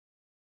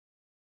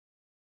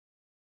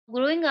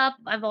Growing up,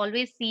 I've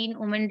always seen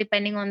women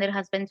depending on their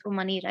husbands for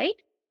money, right?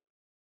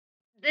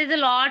 There's a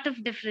lot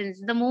of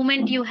difference. The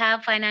moment you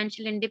have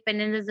financial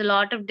independence, there's a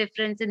lot of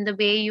difference in the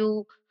way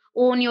you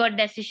own your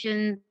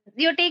decisions.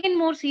 You're taken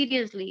more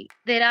seriously.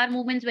 There are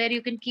moments where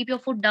you can keep your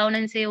foot down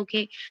and say,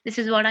 okay, this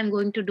is what I'm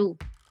going to do.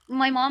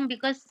 My mom,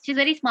 because she's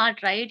very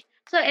smart, right?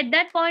 So at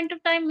that point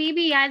of time,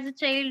 maybe as a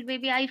child,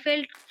 maybe I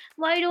felt,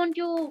 why don't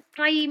you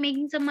try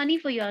making some money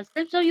for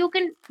yourself so you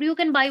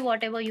can buy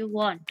whatever you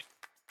want.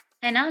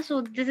 And so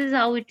this is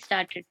how it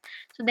started.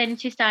 So then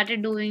she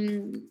started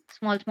doing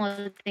small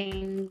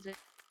things.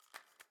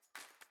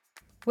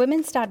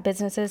 Women start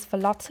businesses for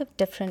lots of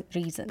different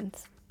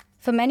reasons.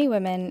 For many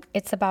women,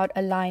 it's about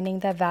aligning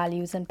their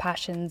values and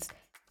passions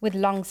with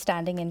long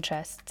standing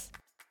interests.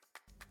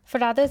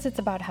 For others, it's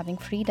about having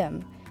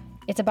freedom.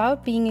 It's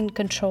about being in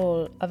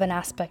control of an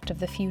aspect of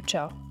the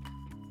future.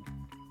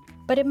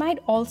 But it might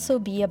also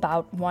be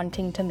about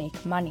wanting to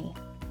make money.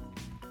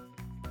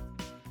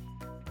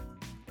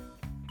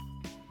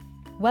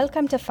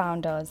 Welcome to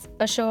Founders,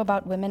 a show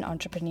about women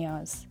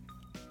entrepreneurs.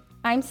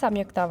 I'm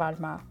Samyukta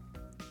Varma.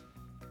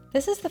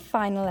 This is the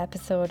final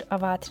episode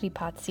of our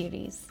 3-part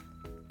series.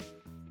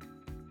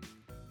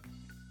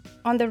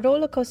 On the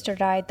roller coaster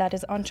ride that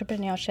is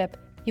entrepreneurship,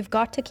 you've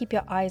got to keep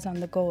your eyes on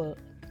the goal.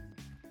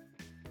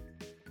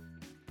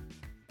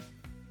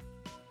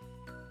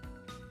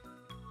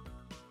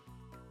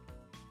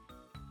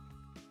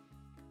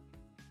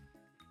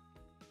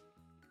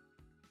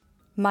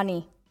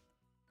 Money.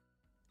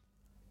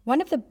 One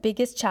of the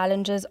biggest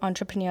challenges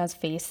entrepreneurs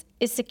face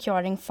is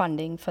securing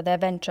funding for their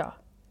venture.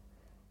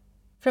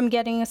 From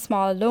getting a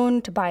small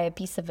loan to buy a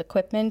piece of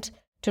equipment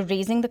to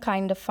raising the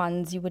kind of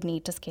funds you would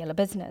need to scale a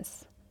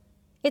business.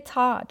 It's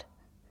hard.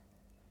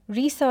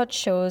 Research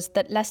shows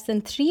that less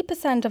than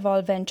 3% of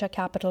all venture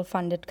capital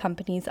funded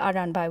companies are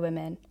run by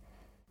women.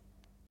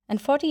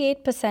 And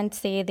 48%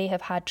 say they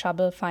have had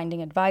trouble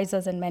finding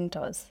advisors and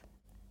mentors.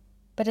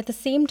 But at the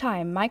same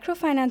time,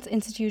 microfinance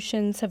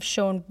institutions have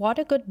shown what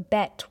a good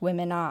bet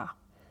women are.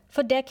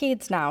 For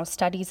decades now,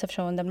 studies have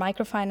shown that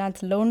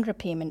microfinance loan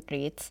repayment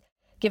rates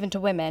given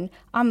to women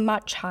are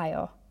much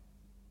higher.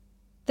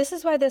 This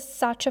is why there's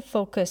such a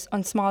focus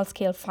on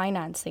small-scale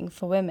financing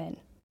for women.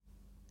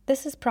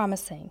 This is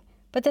promising,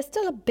 but there's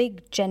still a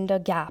big gender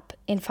gap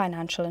in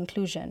financial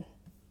inclusion.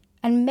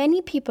 And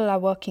many people are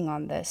working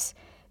on this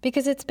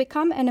because it's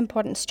become an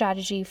important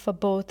strategy for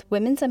both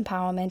women's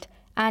empowerment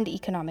and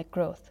economic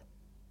growth.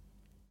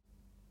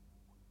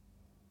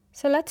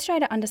 So let's try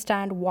to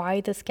understand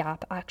why this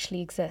gap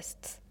actually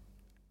exists.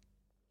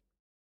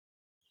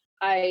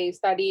 I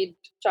studied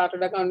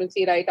chartered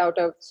accountancy right out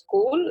of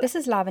school. This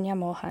is Lavanya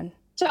Mohan.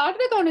 Chartered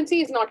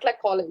accountancy is not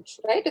like college,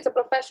 right? It's a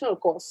professional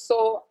course.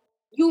 So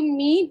you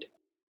meet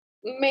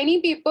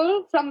many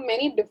people from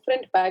many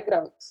different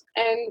backgrounds.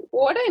 And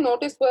what I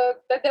noticed was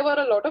that there were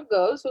a lot of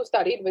girls who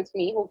studied with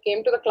me, who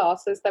came to the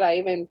classes that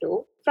I went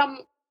to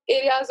from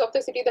areas of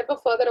the city that were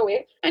further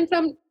away and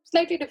from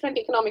slightly different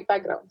economic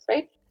backgrounds,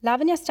 right?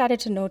 Lavanya started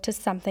to notice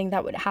something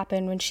that would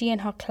happen when she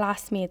and her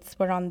classmates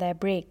were on their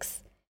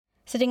breaks,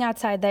 sitting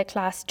outside their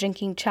class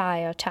drinking chai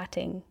or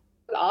chatting.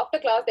 After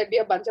class, there'd be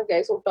a bunch of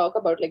guys who talk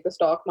about like the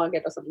stock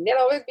market or something. There'd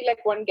always be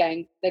like one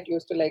gang that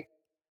used to like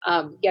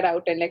get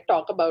out and like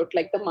talk about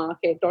like the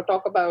market or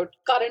talk about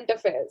current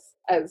affairs,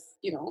 as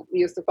you know, we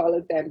used to call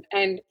it then.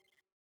 And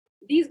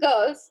these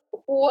girls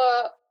who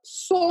were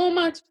so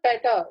much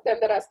better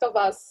than the rest of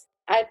us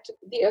at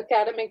the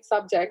academic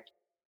subject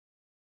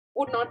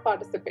would not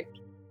participate.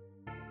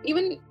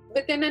 Even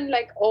within an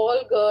like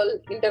all girl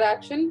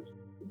interaction,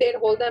 they'd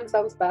hold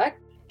themselves back.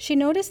 She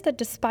noticed that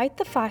despite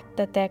the fact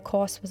that their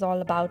course was all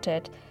about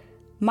it,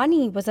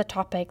 money was a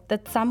topic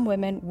that some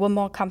women were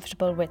more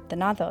comfortable with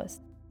than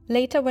others.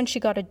 Later, when she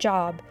got a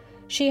job,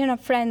 she and her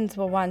friends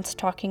were once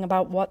talking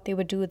about what they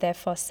would do with their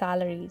first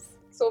salaries.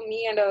 So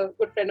me and a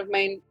good friend of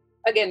mine,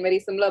 again, very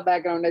similar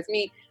background as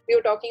me, we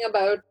were talking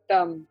about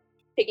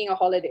taking a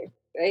holiday,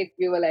 right?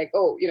 We were like,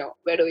 oh, you know,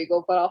 where do we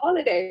go for a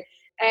holiday?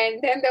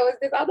 And then there was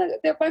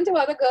there a bunch of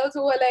other girls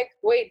who were like,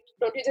 wait,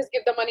 don't you just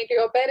give the money to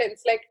your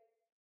parents? Like,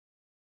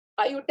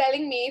 are you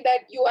telling me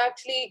that you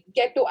actually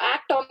get to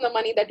act on the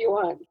money that you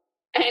earn?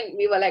 And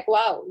we were like,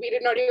 wow, we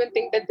did not even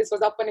think that this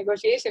was up for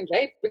negotiation,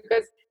 right?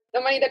 Because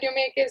the money that you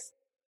make is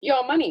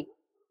your money.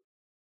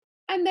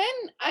 And then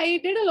I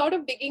did a lot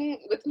of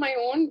digging with my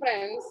own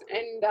friends,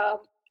 and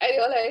I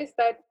realized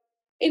that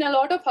in a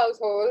lot of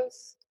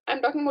households,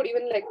 I'm talking about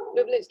even like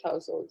privileged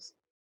households,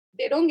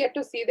 they don't get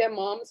to see their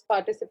moms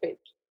participate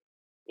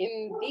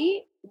in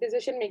the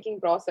decision-making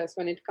process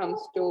when it comes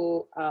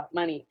to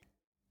money.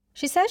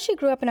 She says she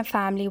grew up in a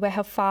family where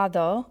her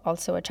father,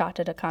 also a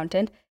chartered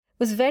accountant,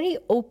 was very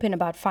open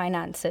about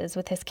finances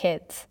with his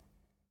kids.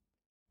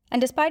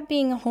 And despite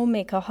being a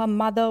homemaker, her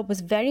mother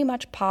was very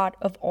much part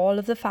of all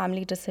of the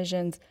family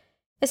decisions,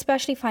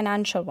 especially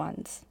financial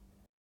ones.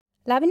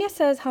 Lavanya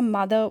says her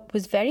mother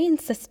was very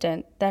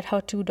insistent that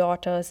her 2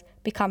 daughters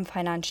become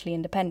financially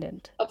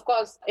independent. Of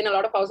course, in a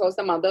lot of households,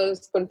 the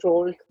mothers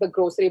controlled the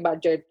grocery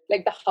budget,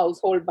 like the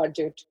household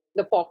budget,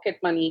 the pocket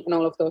money, and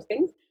all of those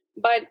things.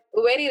 but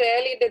very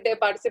rarely did they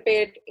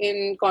participate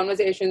in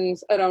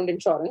conversations around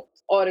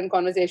insurance or in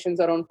conversations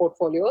around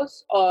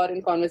portfolios or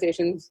in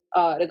conversations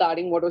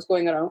regarding what was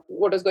going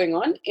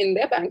on in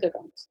their bank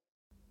accounts.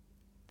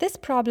 This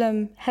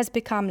problem has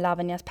become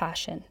Lavanya's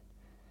passion.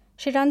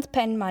 She runs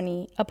Pen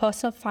Money, a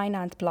personal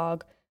finance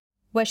blog,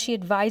 where she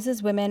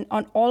advises women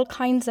on all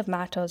kinds of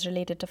matters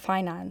related to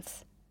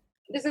finance.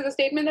 This is a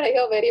statement that I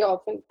hear very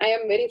often. I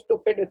am very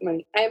stupid with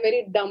money. I am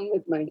very dumb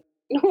with money.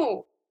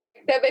 No,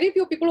 there are very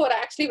few people who are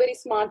actually very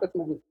smart with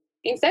money.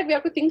 Instead, we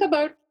have to think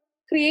about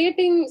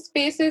creating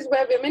spaces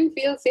where women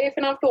feel safe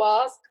enough to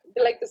ask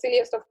like the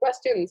silliest of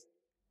questions.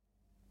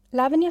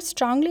 Lavanya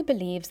strongly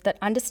believes that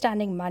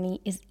understanding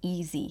money is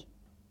easy.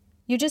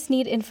 You just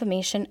need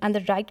information and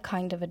the right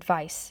kind of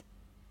advice.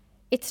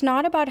 It's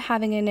not about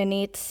having an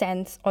innate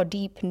sense or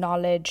deep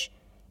knowledge.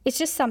 It's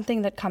just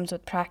something that comes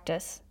with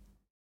practice.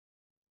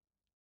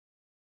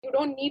 You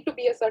don't need to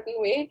be a certain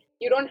way.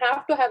 You don't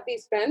have to have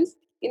these friends.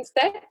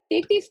 Instead,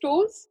 take these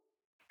tools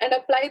and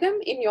apply them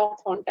in your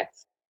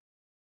context.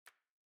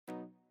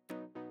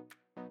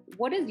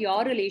 What is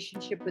your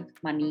relationship with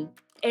money?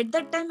 At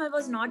that time, I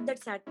was not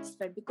that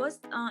satisfied because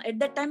at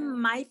that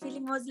time, my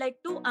feeling was like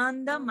to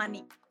earn the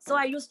money. So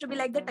I used to be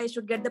like that. I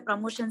should get the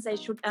promotions. I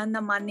should earn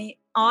the money.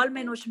 All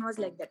my notion was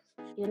like that.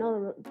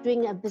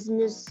 Doing a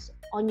business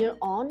on your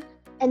own.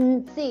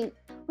 And see,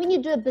 when you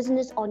do a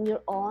business on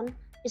your own,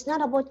 it's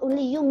not about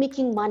only you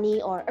making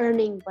money or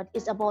earning, but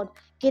it's about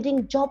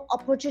getting job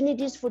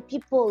opportunities for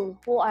people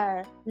who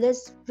are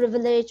less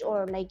privileged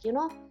or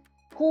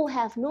who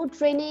have no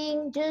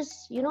training,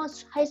 just,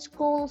 high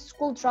school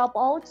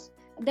dropouts.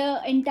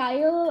 The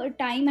entire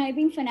time I've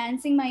been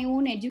financing my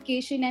own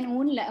education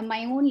and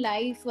my own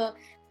life.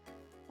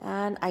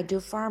 And I do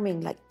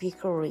farming like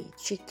piggery,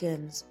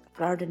 chickens,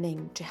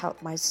 gardening to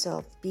help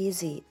myself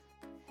busy,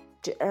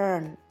 to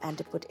earn and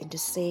to put into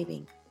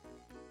saving.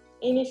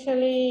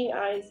 Initially,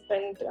 I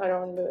spent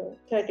around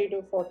 30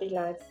 to 40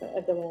 lakhs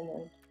at the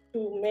moment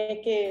to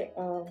make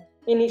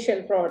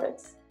initial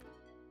products.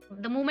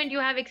 The moment you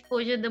have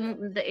exposure,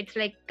 it's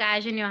like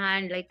cash in your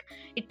hand, like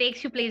it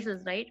takes you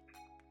places, right?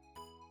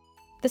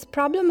 This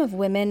problem of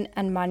women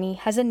and money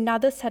has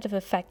another set of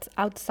effects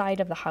outside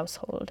of the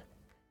household.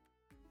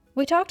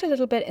 We talked a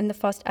little bit in the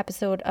first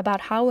episode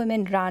about how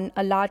women run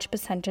a large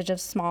percentage of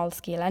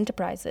small-scale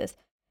enterprises,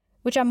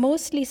 which are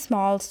mostly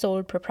small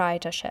sole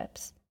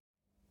proprietorships.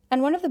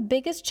 And one of the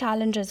biggest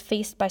challenges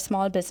faced by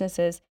small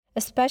businesses,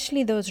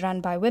 especially those run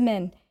by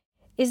women,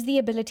 is the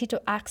ability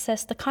to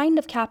access the kind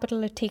of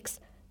capital it takes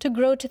to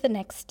grow to the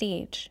next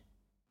stage.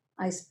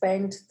 I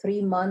spent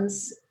 3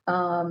 months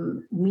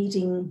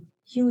meeting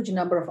huge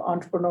number of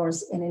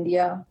entrepreneurs in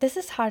India. This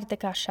is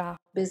Hardika Shah.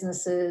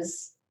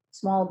 Businesses,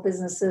 small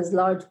businesses,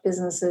 large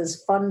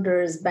businesses,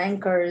 funders,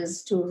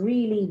 bankers, to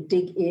really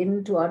dig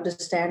in to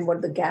understand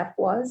what the gap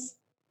was.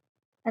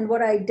 And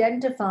what I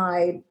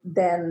identified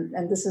then,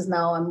 and this is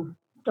now I'm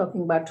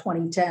talking about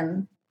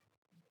 2010,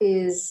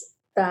 is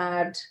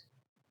that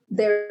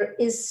there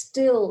is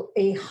still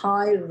a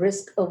high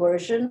risk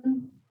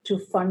aversion to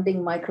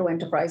funding micro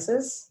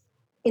enterprises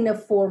in a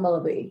formal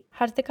way.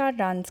 Hardika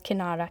runs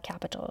Kinara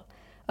Capital,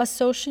 a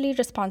socially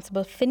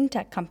responsible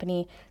fintech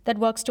company that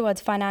works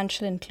towards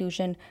financial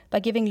inclusion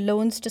by giving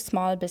loans to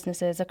small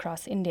businesses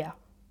across India.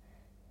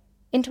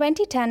 In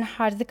 2010,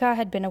 Hardika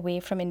had been away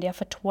from India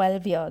for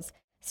 12 years,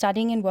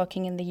 studying and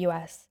working in the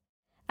US.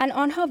 And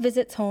on her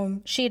visits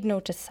home, she had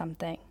noticed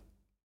something.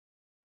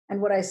 And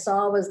what I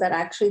saw was that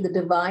actually the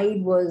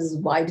divide was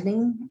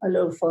widening a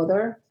little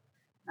further.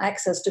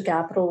 Access to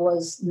capital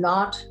was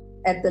not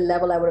at the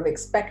level I would have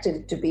expected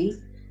it to be.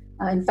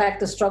 In fact,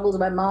 the struggles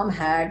my mom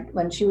had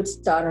when she would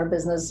start her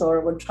business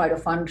or would try to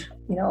fund,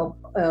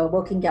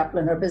 working capital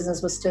in her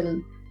business was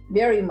still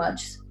very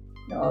much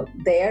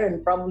there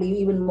and probably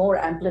even more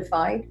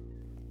amplified.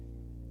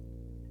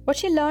 What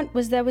she learned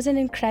was there was an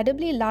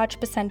incredibly large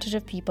percentage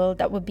of people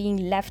that were being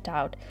left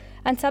out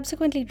and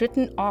subsequently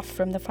written off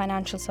from the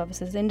financial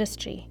services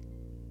industry.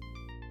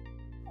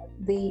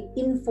 The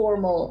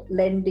informal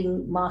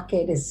lending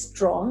market is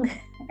strong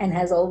and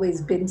has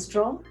always been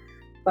strong,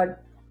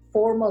 but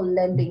formal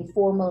lending,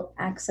 formal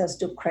access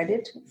to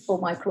credit for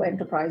micro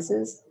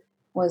enterprises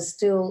was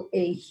still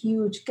a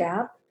huge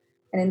gap.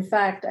 And in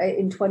fact,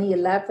 in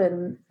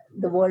 2011,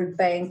 the World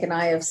Bank and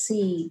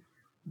IFC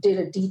did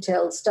a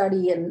detailed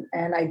study and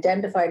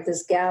identified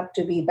this gap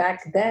to be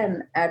back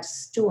then at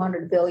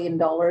 $200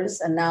 billion.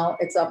 And now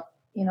it's up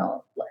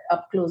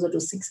closer to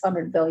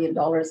 $600 billion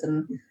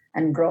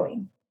and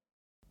growing.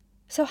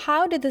 So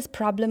how did this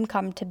problem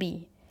come to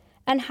be?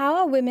 And how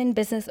are women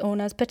business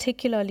owners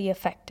particularly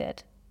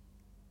affected?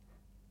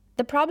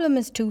 The problem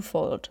is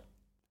twofold.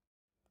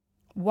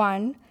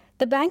 One,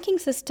 the banking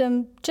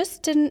system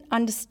just didn't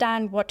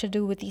understand what to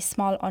do with these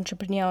small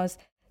entrepreneurs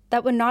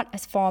that were not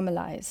as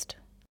formalized.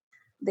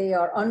 They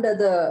are under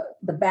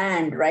the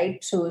band,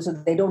 right? So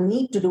they don't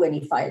need to do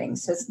any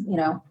filings,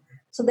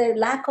 So there's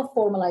lack of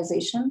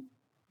formalization.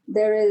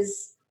 There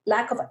is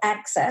lack of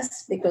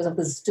access because of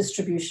this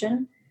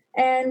distribution.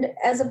 And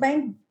as a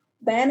bank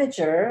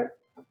manager,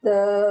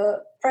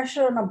 The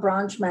pressure on a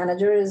branch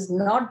manager is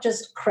not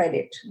just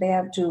credit. They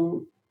have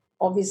to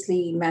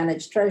obviously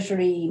manage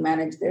treasury,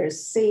 manage their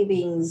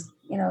savings,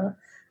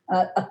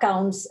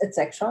 accounts,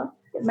 etc.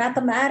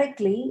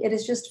 Mathematically, it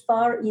is just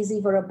far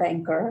easy for a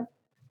banker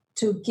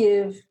to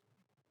give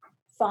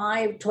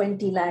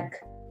 20 lakh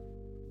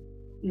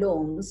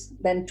loans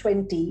than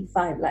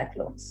 25 lakh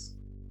loans.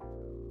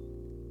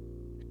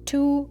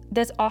 2,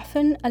 there's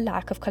often a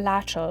lack of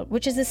collateral,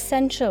 which is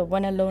essential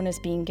when a loan is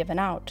being given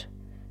out.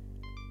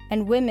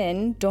 And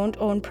women don't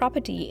own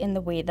property in the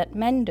way that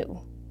men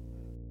do.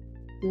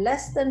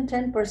 Less than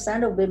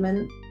 10% of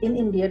women in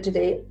India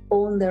today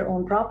own their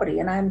own property.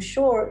 And I'm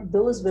sure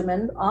those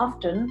women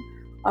often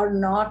are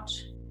not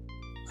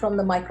from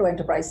the micro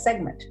enterprise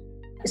segment.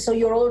 So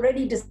you're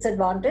already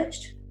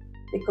disadvantaged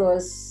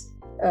because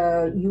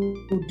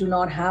you do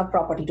not have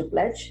property to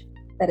pledge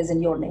that is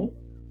in your name.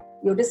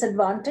 You're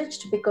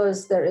disadvantaged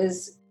because there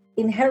is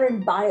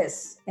inherent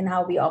bias in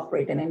how we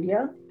operate in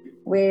India,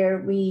 where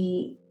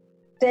we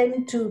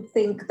tend to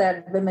think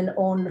that women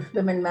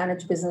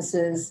manage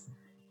businesses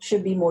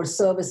should be more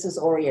services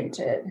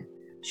oriented,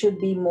 should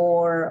be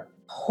more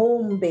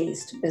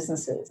home-based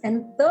businesses.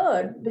 And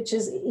third, which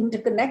is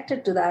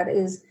interconnected to that,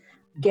 is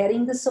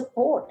getting the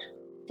support,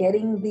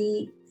 getting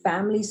the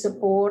family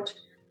support,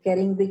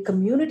 getting the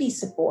community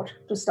support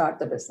to start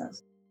the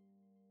business.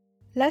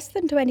 Less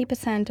than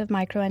 20% of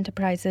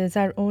microenterprises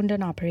are owned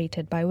and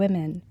operated by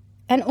women,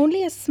 and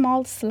only a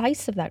small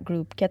slice of that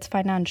group gets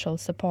financial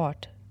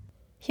support.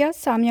 Here's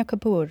Samya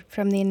Kapoor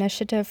from the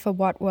Initiative for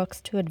What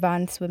Works to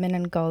Advance Women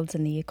and Girls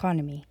in the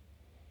Economy.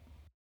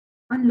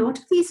 A lot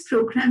of these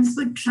programs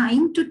were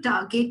trying to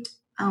target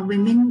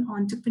women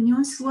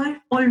entrepreneurs who are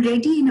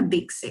already in a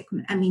big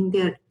segment. I mean,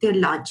 they're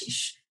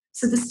largish.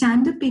 So the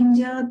Stand Up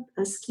India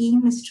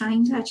scheme is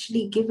trying to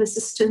actually give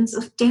assistance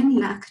of 10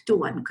 lakh to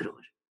 1 crore.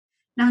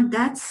 Now,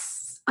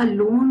 that's a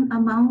loan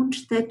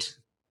amount that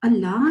a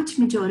large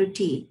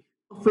majority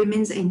of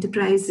women's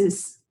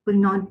enterprises will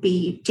not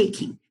be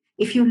taking.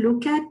 If you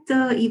look at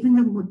even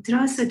the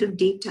Mudra set of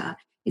data,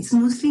 it's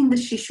mostly in the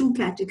Shishu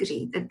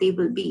category that they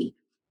will be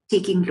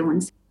taking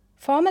loans.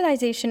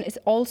 Formalization is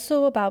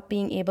also about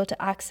being able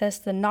to access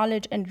the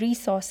knowledge and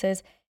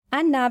resources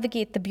and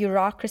navigate the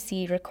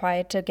bureaucracy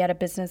required to get a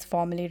business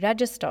formally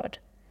registered.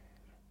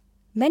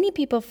 Many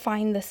people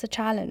find this a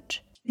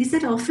challenge. Is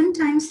that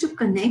oftentimes to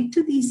connect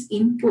to these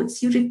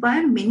inputs, you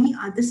require many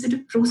other sort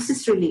of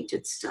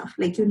process-related stuff,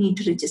 like you need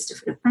to register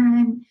for a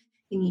PAN,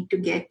 you need to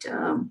get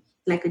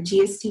like a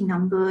GST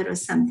number or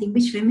something,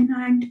 which women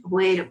aren't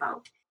aware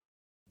about.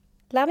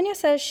 Lavanya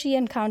says she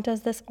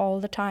encounters this all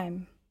the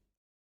time.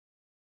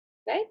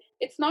 Right?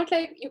 It's not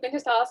like you can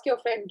just ask your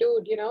friend,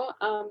 dude,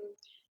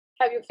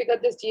 have you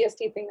figured this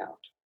GST thing out?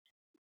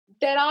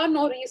 There are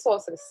no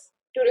resources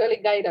to really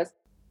guide us.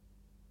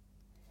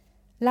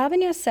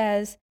 Lavanya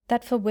says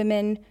that for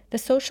women, the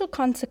social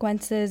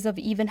consequences of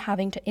even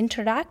having to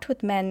interact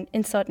with men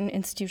in certain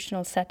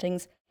institutional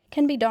settings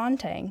can be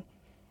daunting,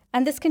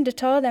 and this can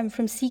deter them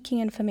from seeking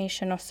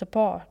information or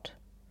support.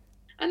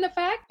 And the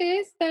fact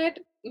is that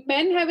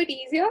men have it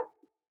easier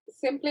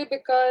simply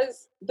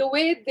because the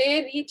way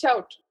they reach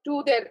out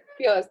to their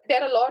peers,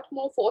 they're a lot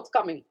more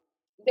forthcoming.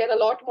 They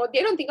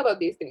don't think about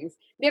these things.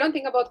 They don't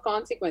think about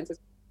consequences.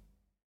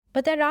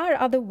 But there are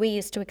other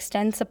ways to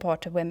extend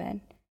support to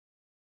women.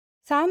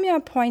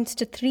 Samya points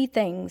to 3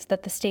 things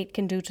that the state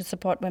can do to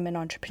support women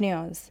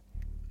entrepreneurs.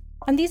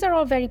 And these are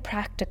all very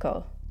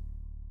practical.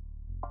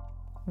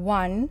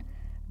 1,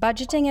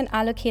 budgeting and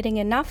allocating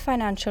enough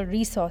financial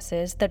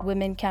resources that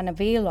women can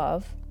avail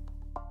of.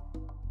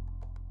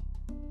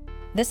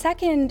 The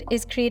second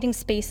is creating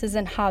spaces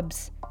and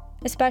hubs,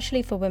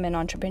 especially for women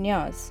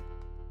entrepreneurs.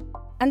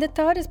 And the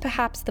third is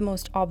perhaps the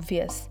most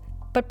obvious,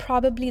 but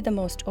probably the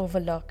most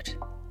overlooked.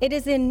 It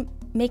is in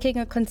making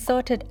a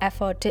concerted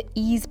effort to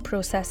ease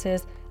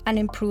processes and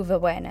improve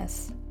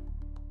awareness.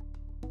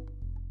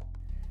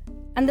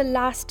 And the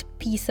last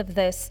piece of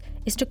this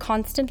is to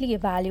constantly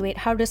evaluate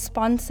how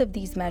responsive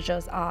these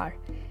measures are,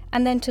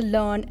 and then to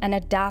learn and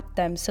adapt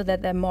them so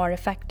that they're more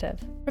effective.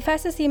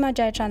 Professor Seema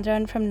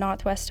Jayachandran from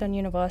Northwestern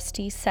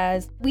University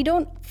says, we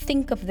don't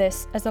think of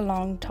this as a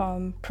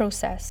long-term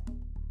process.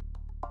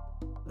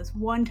 This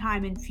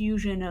one-time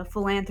infusion of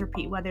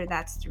philanthropy, whether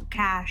that's through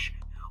cash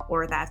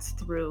or that's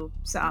through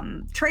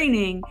some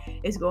training,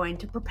 is going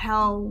to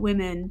propel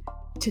women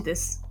to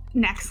this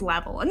next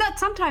level. And that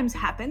sometimes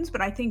happens,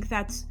 but I think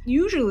that's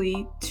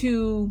usually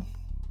too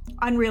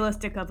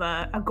unrealistic of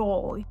a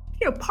goal.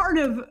 Part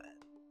of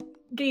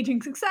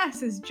gauging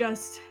success is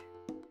just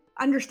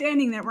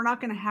understanding that we're not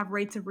going to have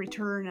rates of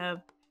return of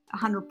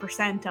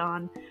 100%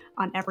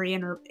 on every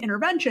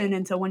intervention.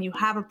 And so when you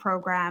have a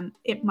program,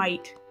 it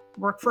might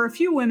work for a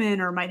few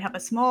women or might have a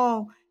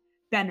small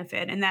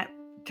benefit. And that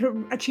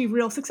to achieve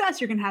real success,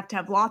 you're going to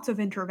have lots of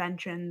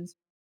interventions.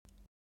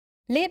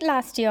 Late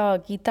last year,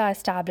 Geeta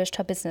established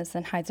her business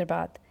in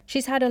Hyderabad.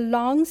 She's had a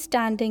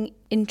long-standing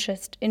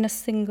interest in a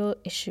single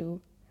issue,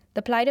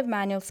 the plight of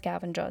manual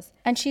scavengers,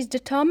 and she's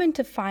determined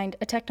to find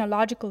a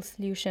technological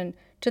solution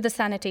to the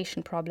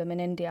sanitation problem in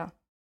India.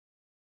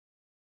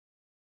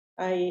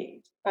 I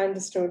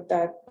understood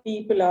that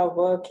people are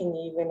working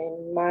even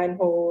in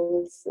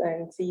manholes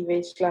and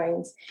sewage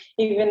lines.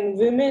 Even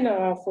women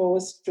are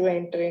forced to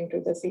enter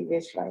into the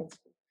sewage lines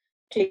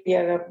to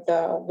clear up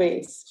the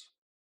waste.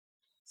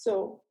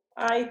 So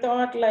I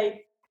thought,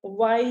 like,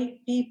 why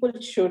people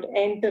should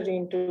enter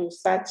into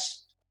such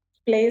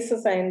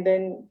places and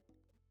then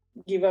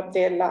give up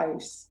their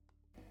lives.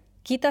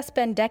 Geeta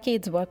spent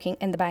decades working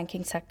in the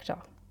banking sector.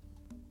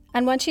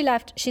 And when she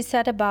left, she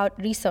set about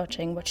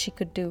researching what she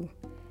could do.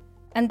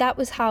 And that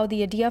was how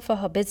the idea for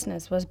her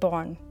business was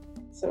born.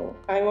 So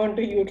I want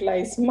to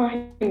utilize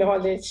my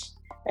knowledge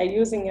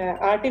using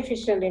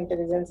artificial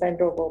intelligence and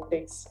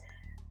robotics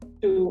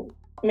to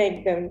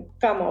make them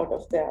come out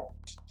of that.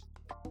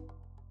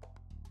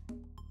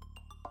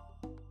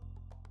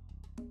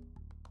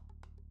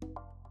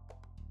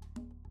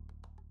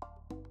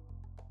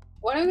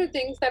 One of the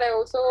things that I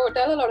also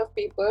tell a lot of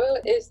people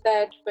is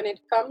that when it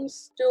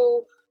comes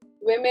to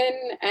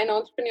women and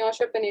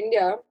entrepreneurship in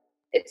India,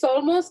 it's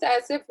almost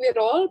as if we're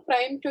all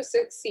primed to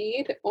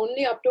succeed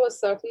only up to a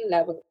certain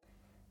level.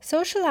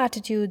 Social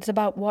attitudes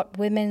about what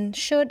women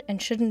should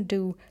and shouldn't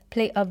do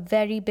play a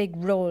very big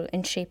role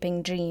in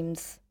shaping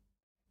dreams.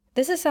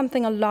 This is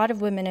something a lot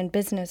of women in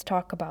business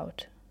talk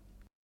about.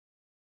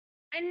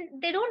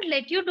 And they don't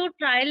let you do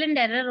trial and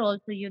error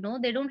also,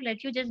 they don't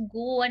let you just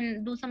go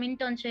and do some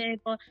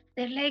internship, or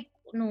they're like,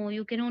 no,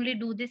 you can only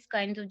do this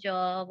kind of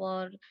job,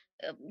 or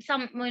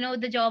some,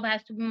 the job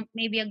has to be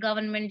maybe a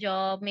government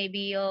job,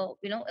 maybe a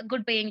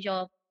good paying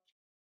job.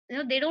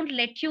 They don't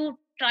let you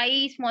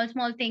try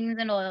small things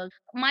and all.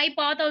 My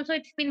path also,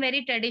 it's been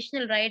very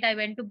traditional, right? I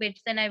went to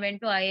BITS and I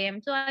went to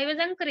IIM, so I was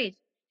encouraged.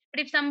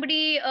 But if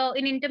somebody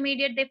in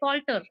intermediate, they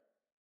falter,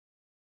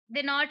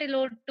 they're not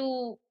allowed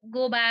to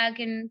go back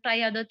and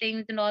try other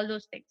things and all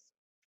those things.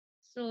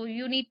 So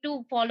you need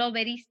to follow a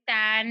very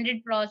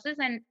standard process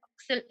and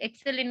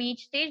excel in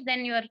each stage.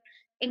 Then you are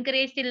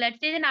encouraged till that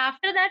stage, and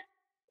after that,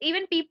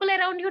 even people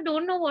around you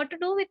don't know what to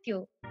do with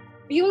you.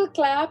 We will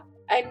clap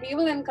and we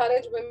will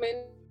encourage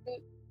women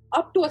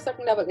up to a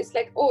certain level. It's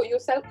like, oh, you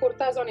sell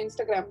kurtas on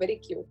Instagram, very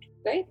cute,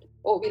 right?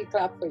 Oh, we'll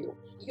clap for you.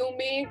 You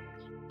make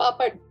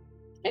papad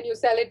and you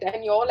sell it,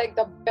 and you're like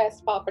the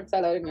best papad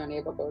seller in your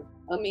neighborhood.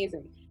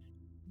 Amazing.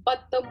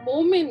 But the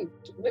moment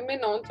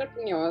women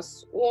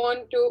entrepreneurs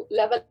want to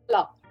level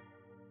up,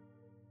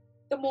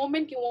 the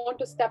moment you want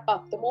to step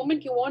up, the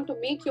moment you want to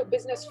make your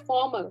business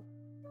formal,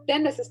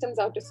 then the system's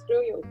out to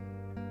screw you.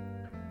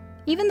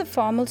 Even the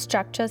formal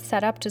structures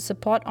set up to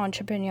support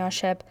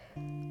entrepreneurship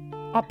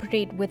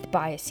operate with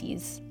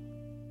biases.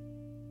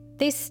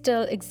 They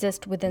still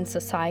exist within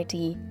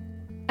society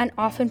and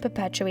often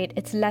perpetuate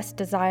its less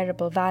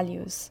desirable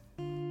values.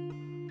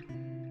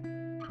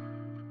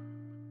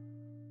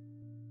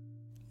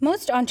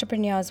 Most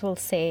entrepreneurs will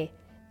say,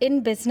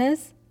 in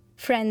business,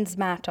 friends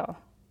matter.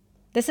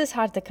 This is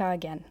Hardika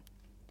again.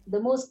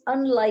 The most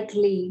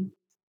unlikely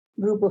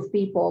group of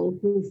people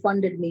who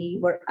funded me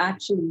were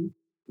actually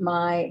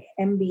my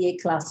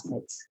MBA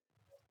classmates.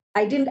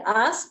 I didn't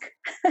ask,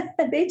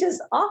 they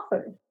just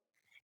offered.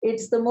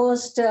 It's the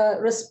most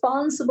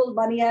responsible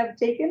money I've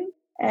taken,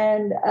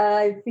 and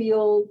I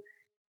feel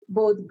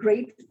both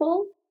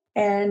grateful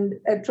and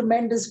a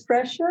tremendous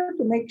pressure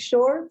to make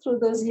sure through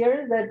those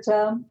years that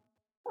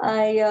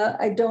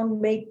I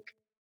don't make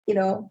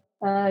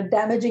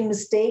damaging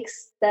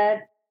mistakes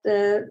that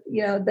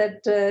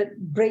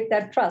break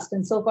that trust.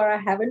 And so far I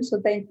haven't.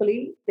 So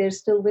thankfully they're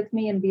still with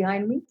me and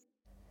behind me.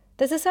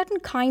 There's a certain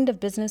kind of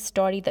business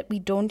story that we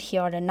don't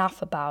hear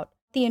enough about,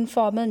 the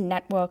informal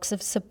networks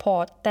of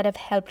support that have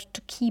helped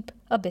to keep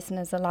a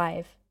business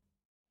alive.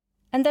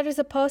 And there is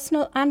a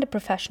personal and a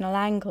professional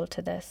angle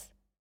to this.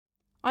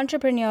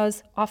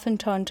 Entrepreneurs often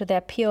turn to their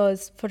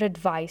peers for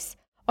advice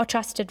or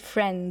trusted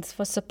friends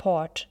for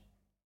support.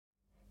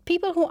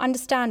 People who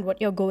understand what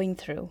you're going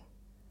through.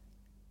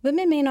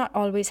 Women may not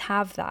always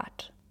have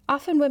that.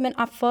 Often women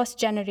are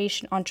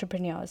first-generation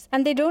entrepreneurs,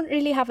 and they don't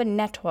really have a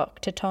network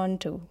to turn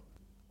to.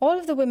 All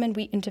of the women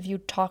we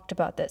interviewed talked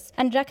about this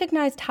and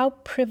recognized how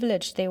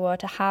privileged they were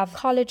to have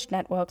college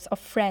networks of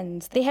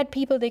friends. They had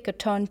people they could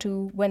turn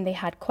to when they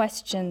had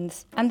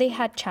questions, and they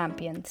had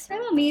champions. I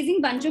have an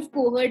amazing bunch of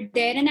cohort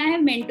there, and I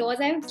have mentors.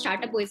 I have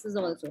startup voices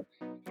also,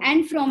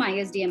 and from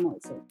ISDM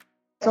also.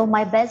 So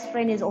my best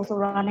friend is also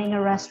running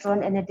a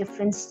restaurant in a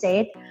different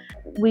state.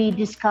 We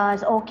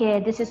discuss, okay,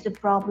 this is the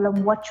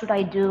problem. What should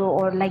I do?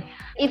 Or like,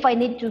 if I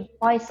need to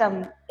buy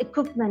some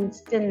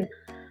equipment, then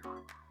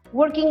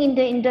working in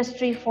the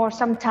industry for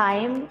some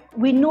time,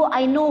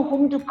 I know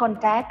whom to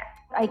contact.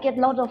 I get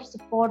a lot of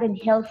support and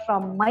help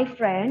from my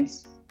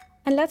friends.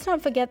 And let's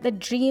not forget that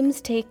dreams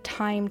take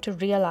time to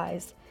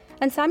realize,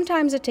 and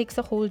sometimes it takes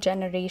a whole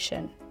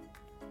generation.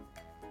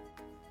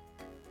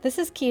 This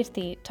is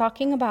Kirti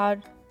talking about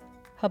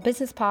her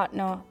business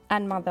partner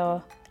and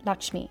mother,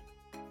 Lakshmi.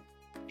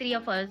 three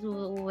of us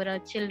who were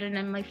children,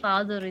 and my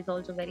father is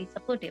also very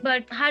supportive.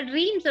 But her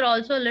dreams are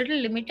also a little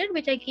limited,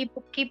 which I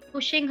keep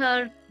pushing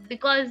her,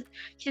 because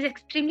she's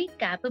extremely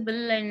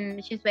capable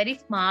and she's very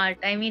smart.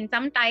 I mean,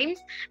 sometimes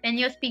when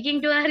you're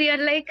speaking to her, you're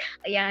like,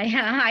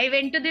 yeah, I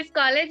went to this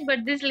college,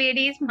 but this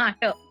lady is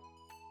smarter.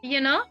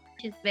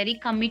 She's very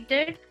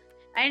committed,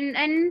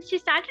 and she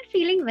started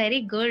feeling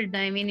very good.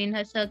 I mean, in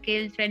her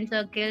circles, friend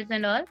circles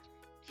and all,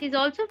 she's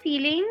also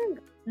feeling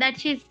that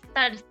she's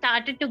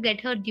started to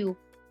get her due.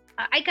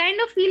 I kind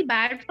of feel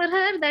bad for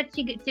her that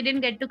she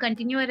didn't get to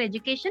continue her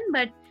education,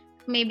 but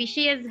maybe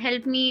she has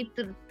helped me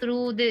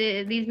through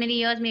these many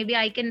years. Maybe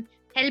I can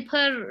help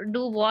her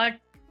do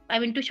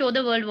to show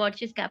the world what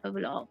she's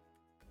capable of.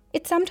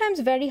 It's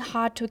sometimes very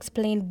hard to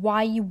explain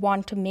why you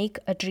want to make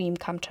a dream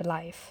come to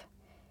life,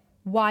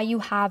 why you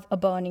have a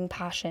burning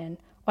passion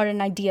or an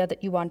idea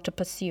that you want to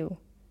pursue.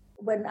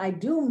 When I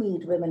do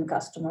meet women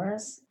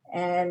customers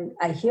and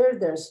I hear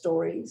their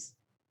stories,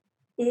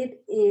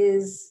 it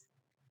is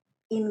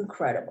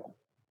incredible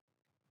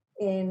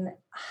in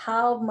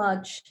how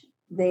much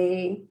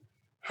they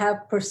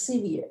have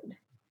persevered,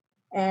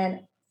 and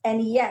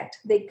yet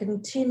they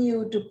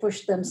continue to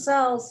push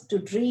themselves to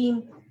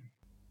dream.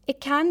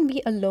 It can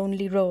be a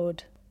lonely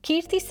road.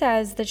 Kirti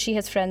says that she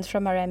has friends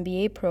from our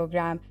MBA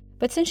program,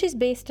 but since she's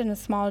based in a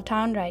small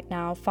town right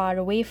now, far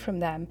away from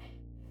them,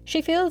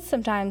 she feels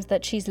sometimes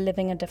that she's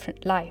living a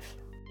different life.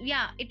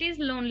 Yeah, it is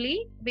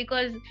lonely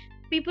because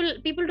people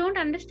don't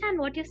understand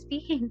what you're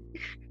speaking.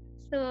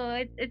 So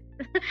it's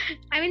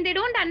they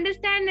don't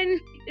understand, and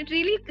it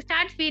really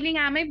starts feeling,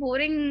 am I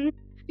boring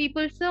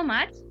people so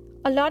much?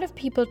 A lot of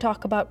people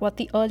talk about what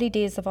the early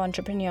days of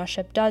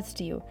entrepreneurship does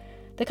to you,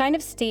 the kind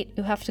of state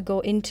you have to go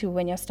into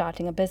when you're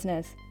starting a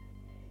business.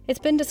 It's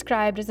been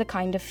described as a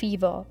kind of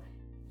fever.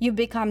 You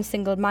become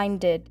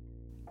single-minded.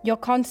 You're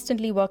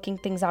constantly working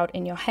things out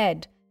in your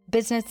head,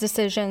 business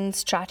decisions,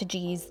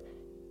 strategies.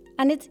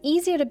 And it's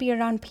easier to be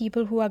around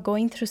people who are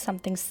going through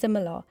something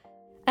similar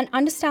and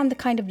understand the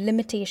kind of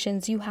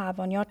limitations you have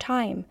on your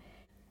time.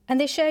 And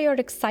they share your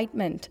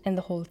excitement in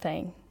the whole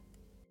thing.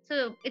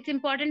 So it's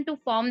important to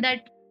form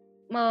that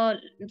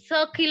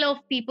circle of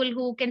people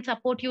who can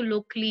support you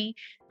locally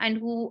and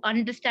who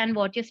understand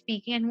what you're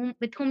speaking and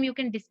with whom you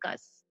can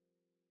discuss.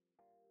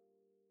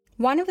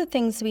 One of the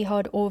things we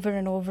heard over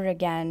and over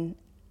again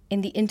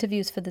in the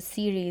interviews for the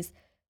series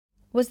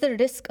was the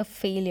risk of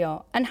failure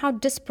and how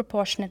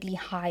disproportionately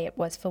high it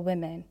was for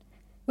women.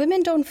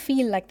 Women don't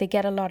feel like they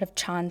get a lot of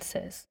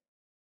chances.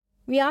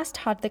 We asked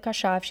Hardika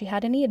Shah if she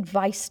had any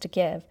advice to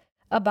give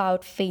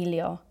about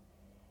failure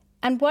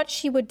and what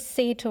she would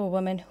say to a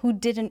woman who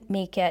didn't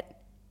make it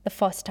the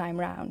first time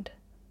round.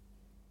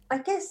 I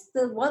guess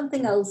the one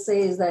thing I'll say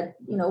is that,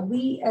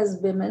 we as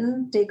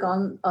women take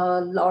on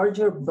a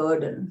larger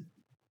burden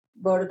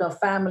of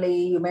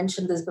family. You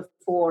mentioned this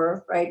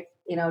before, right?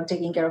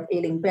 Taking care of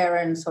ailing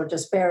parents or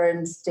just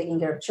parents, taking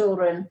care of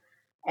children.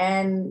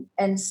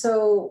 And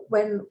so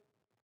when,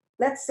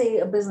 let's say,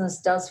 a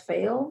business does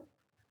fail,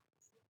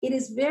 it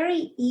is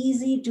very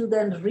easy to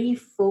then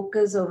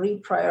refocus or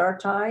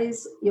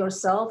reprioritize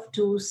yourself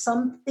to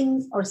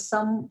something or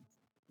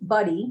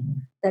somebody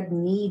that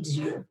needs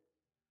you.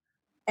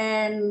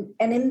 And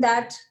in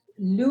that,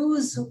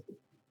 lose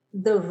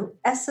the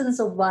essence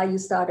of why you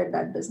started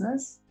that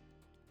business.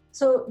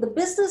 So the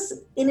business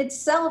in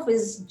itself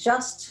is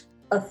just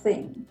a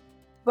thing,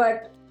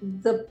 but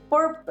the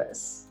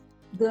purpose,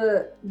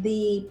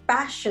 the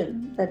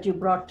passion that you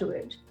brought to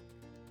it,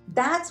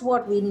 that's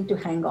what we need to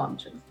hang on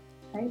to,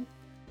 right?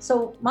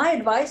 So my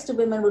advice to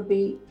women would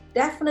be,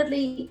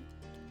 definitely,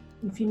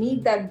 if you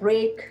need that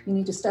break, you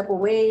need to step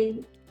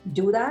away,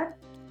 do that,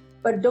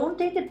 but don't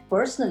take it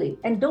personally,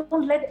 and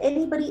don't let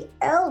anybody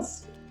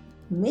else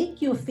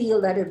make you feel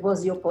that it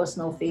was your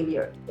personal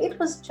failure. It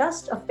was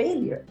just a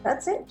failure.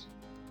 That's it.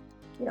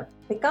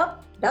 Pick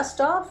up, dust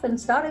off, and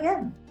start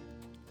again.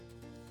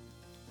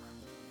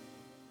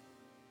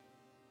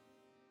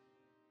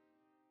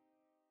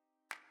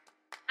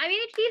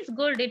 It feels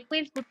good. It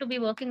feels good to be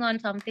working on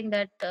something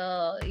that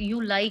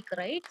you like,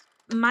 right?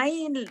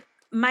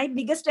 My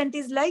biggest strength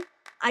is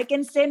I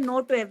can say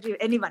no to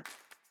anyone.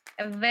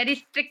 A very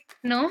strict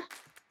no.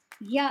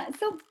 Yeah,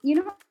 so,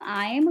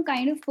 I am a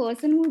kind of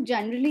person who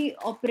generally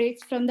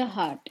operates from the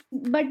heart.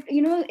 But,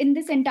 in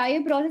this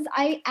entire process,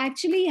 I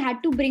actually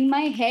had to bring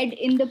my head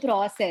in the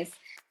process.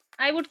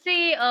 I would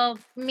say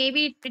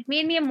maybe it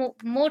made me a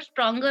more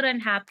stronger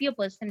and happier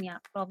person. Yeah,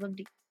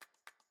 probably.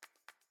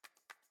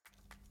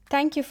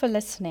 Thank you for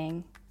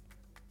listening.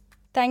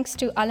 Thanks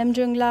to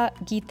Alamjungla,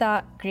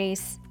 Geeta,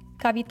 Grace,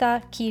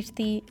 Kavita,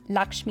 Kirti,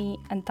 Lakshmi,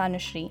 and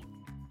Tanushree.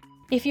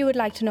 If you would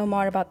like to know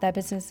more about their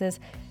businesses,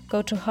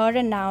 go to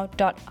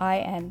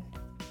herandnow.in.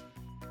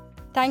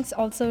 Thanks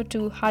also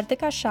to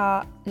Hardika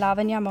Shah,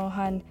 Lavanya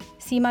Mohan,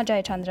 Seema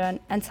Jayachandran,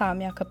 and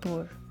Samya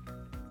Kapoor.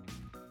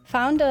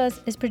 Founders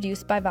is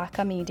produced by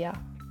Vaka Media.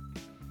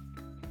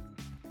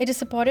 It is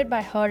supported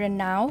by Her and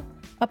Now,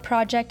 a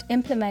project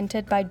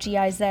implemented by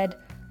GIZ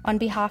on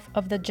behalf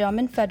of the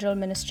German Federal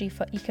Ministry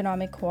for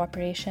Economic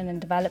Cooperation and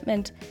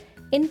Development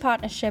in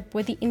partnership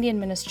with the Indian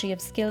Ministry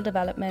of Skill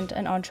Development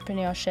and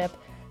Entrepreneurship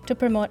to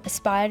promote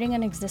aspiring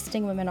and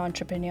existing women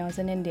entrepreneurs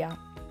in India.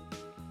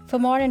 For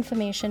more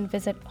information,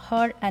 visit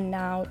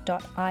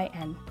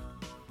herandnow.in.